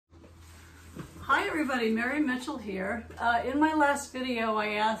everybody, Mitchell here. In my last video, I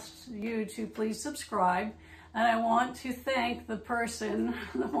asked you to please subscribe, and I want to thank the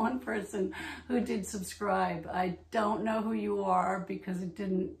one person who did subscribe. I don't know who you are because it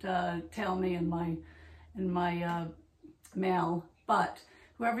didn't tell me in my mail, but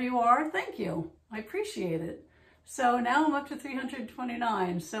whoever you are, thank you. I appreciate it. So now I'm up to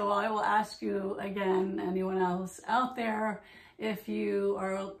 329. So I will ask you again, anyone else out there, if you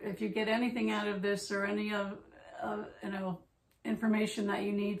get anything out of this or any of information that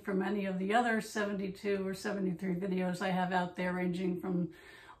you need from any of the other 72 or 73 videos I have out there, ranging from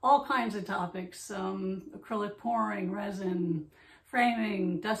all kinds of topics, acrylic pouring, resin,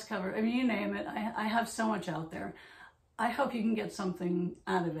 framing, dust cover, I mean, you name it. I have so much out there. I hope you can get something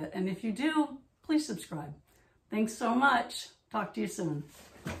out of it. And if you do, please subscribe. Thanks so much. Talk to you soon.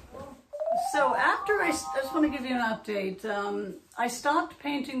 So after I just want to give you an update. I stopped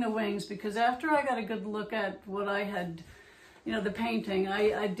painting the wings because after I got a good look at what I had, the painting,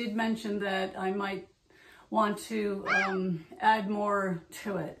 I did mention that I might want to add more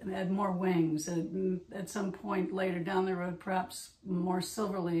to it and add more wings at some point later down the road, perhaps more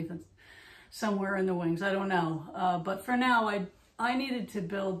silver leaf somewhere in the wings. I don't know. But for now, I needed to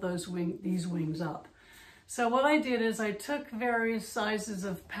build these wings up. So what I did is I took various sizes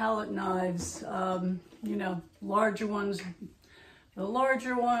of palette knives, larger ones, the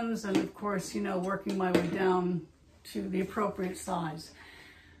larger ones, and of course, working my way down to the appropriate size.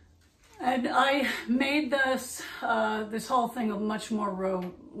 And I made this whole thing much more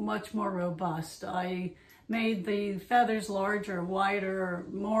robust. I made the feathers larger, wider,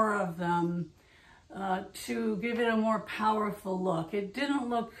 more of them, to give it a more powerful look. It didn't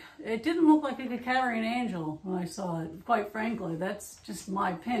look like it could carry an angel when I saw it, quite frankly. That's just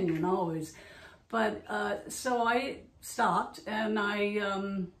my opinion always. But so I stopped and I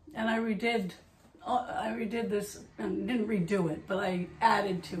redid this, and didn't redo it, but I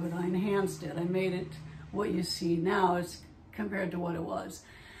added to it, I enhanced it. I made it what you see now as compared to what it was.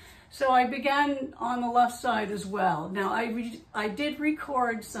 So I began on the left side as well. Now I did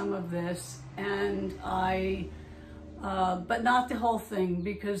record some of this, and but not the whole thing,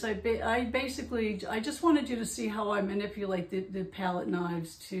 because I just wanted you to see how I manipulate the palette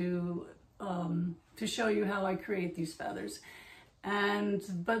knives to show you how I create these feathers.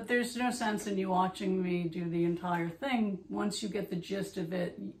 But there's no sense in you watching me do the entire thing once you get the gist of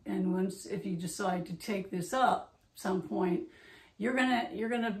it, and if you decide to take this up some point, you're gonna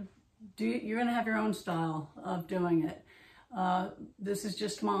have your own style of doing it. This is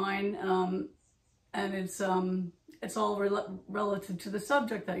just mine, and it's all relative to the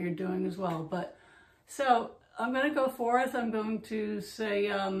subject that you're doing as well. But so I'm going to go forth. I'm going to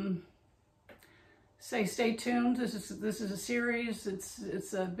say stay tuned. This is a series.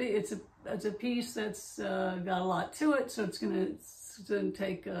 It's a piece that's got a lot to it, so it's going to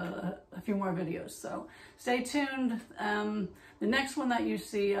take a few more videos. So stay tuned. The next one that you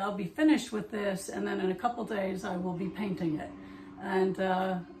see, I'll be finished with this, and then in a couple days I will be painting it, and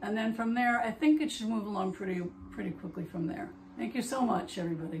then from there I think it should move along pretty quickly from there. Thank you so much,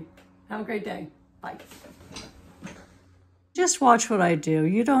 everybody. Have a great day. Bye. Just watch what I do.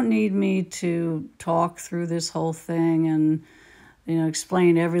 You don't need me to talk through this whole thing and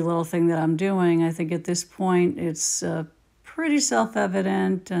explain every little thing that I'm doing. I think at this point it's pretty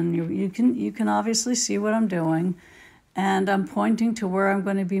self-evident, and you can obviously see what I'm doing. And I'm pointing to where I'm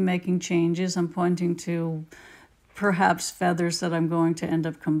going to be making changes. I'm pointing to perhaps feathers that I'm going to end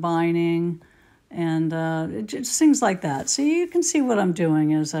up combining, and just things like that. So you can see what I'm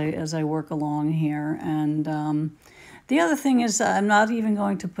doing as I work along here. And the other thing is, I'm not even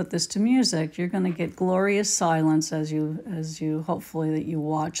going to put this to music. You're going to get glorious silence as you hopefully that you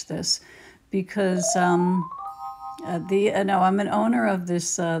watch this, because I'm an owner of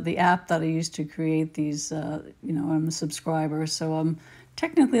this the app that I used to create these. I'm a subscriber, so I'm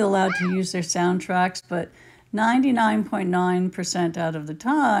technically allowed to use their soundtracks. But 99.9% out of the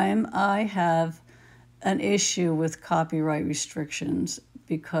time, I have an issue with copyright restrictions,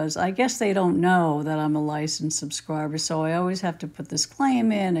 because I guess they don't know that I'm a licensed subscriber. So I always have to put this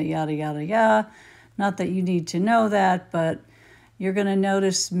claim in, yada yada yada. Not that you need to know that, but you're going to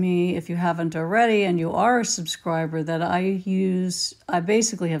notice me, if you haven't already, and you are a subscriber, that I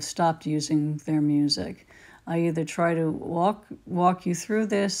basically have stopped using their music. I either try to walk you through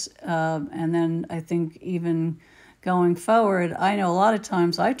this, and then I think even going forward, I know a lot of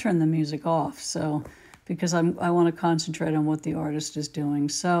times I turn the music off, so because I want to concentrate on what the artist is doing.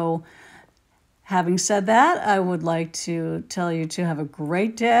 So having said that, I would like to tell you to have a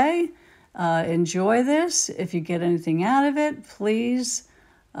great day. Enjoy this. If you get anything out of it, please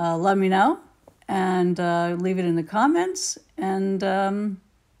let me know. and leave it in the comments. And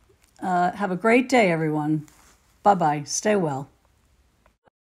have a great day, everyone. Bye-bye. Stay well.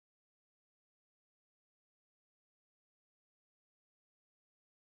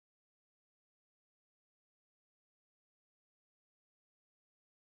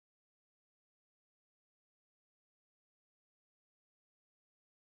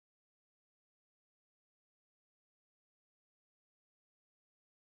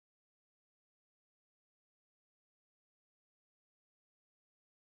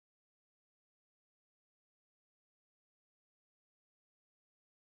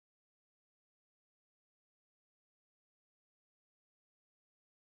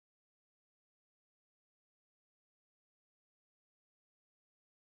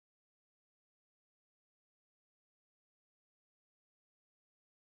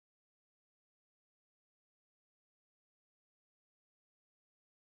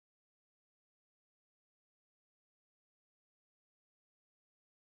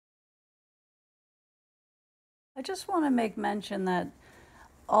 I just want to make mention that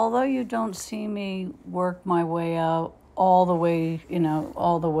although you don't see me work my way out all the way,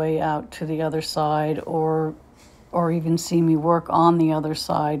 all the way out to the other side, or even see me work on the other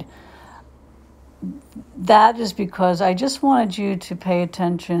side, that is because I just wanted you to pay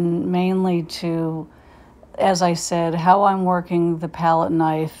attention mainly to, as I said, how I'm working the palette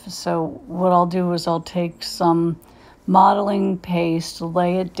knife. So what I'll do is I'll take some modeling paste,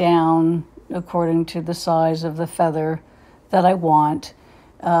 lay it down according to the size of the feather that I want.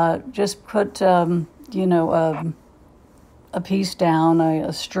 Just put, a piece down,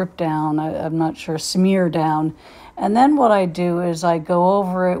 a strip down, I'm not sure, smear down. And then what I do is I go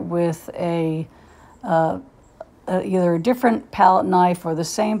over it with either a different palette knife or the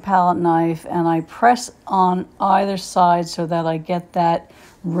same palette knife, and I press on either side so that I get that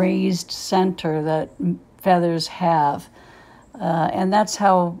raised center that feathers have. And that's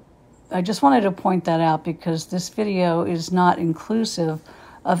how, I just wanted to point that out because this video is not inclusive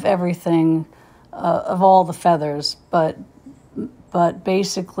of everything, of all the feathers, but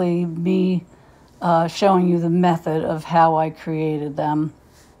basically me showing you the method of how I created them.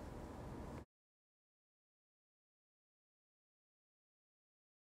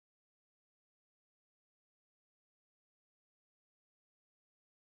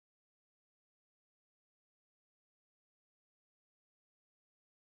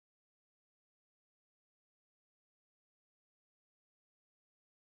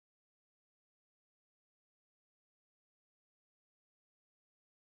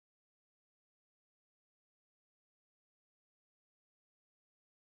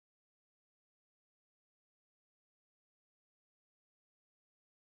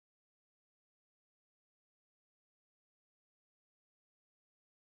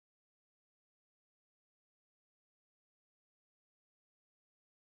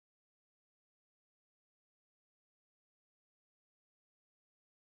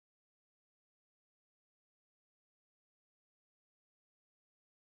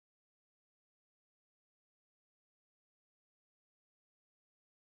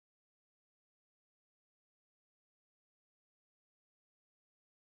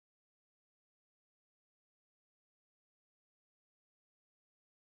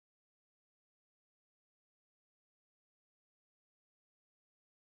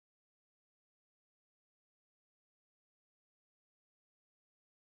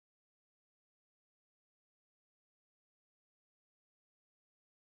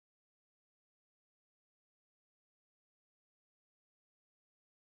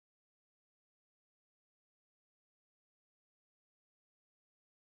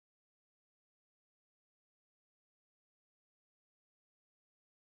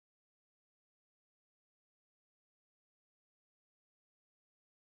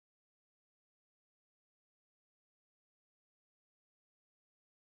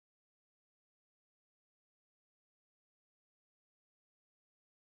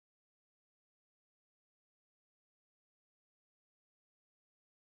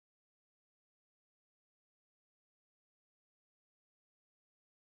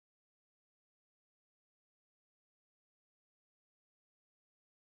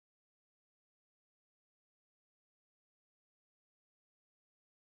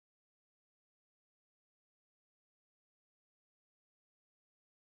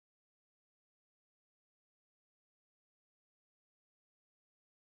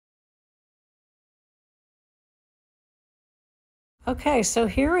 Okay, so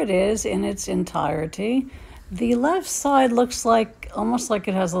here it is in its entirety. The left side looks like almost like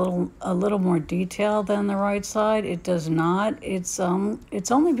it has a little more detail than the right side. It does not. It's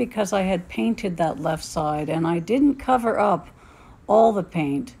only because I had painted that left side and I didn't cover up all the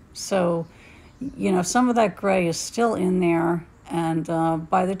paint. So, you know, some of that gray is still in there, and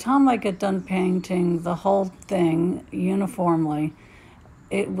by the time I get done painting the whole thing uniformly,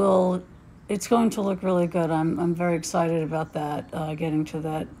 it's going to look really good. I'm very excited about that, getting to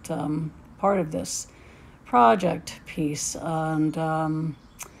that part of this project piece. And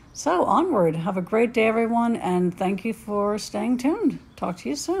so onward. Have a great day, everyone, and thank you for staying tuned. Talk to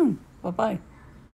you soon. Bye-bye.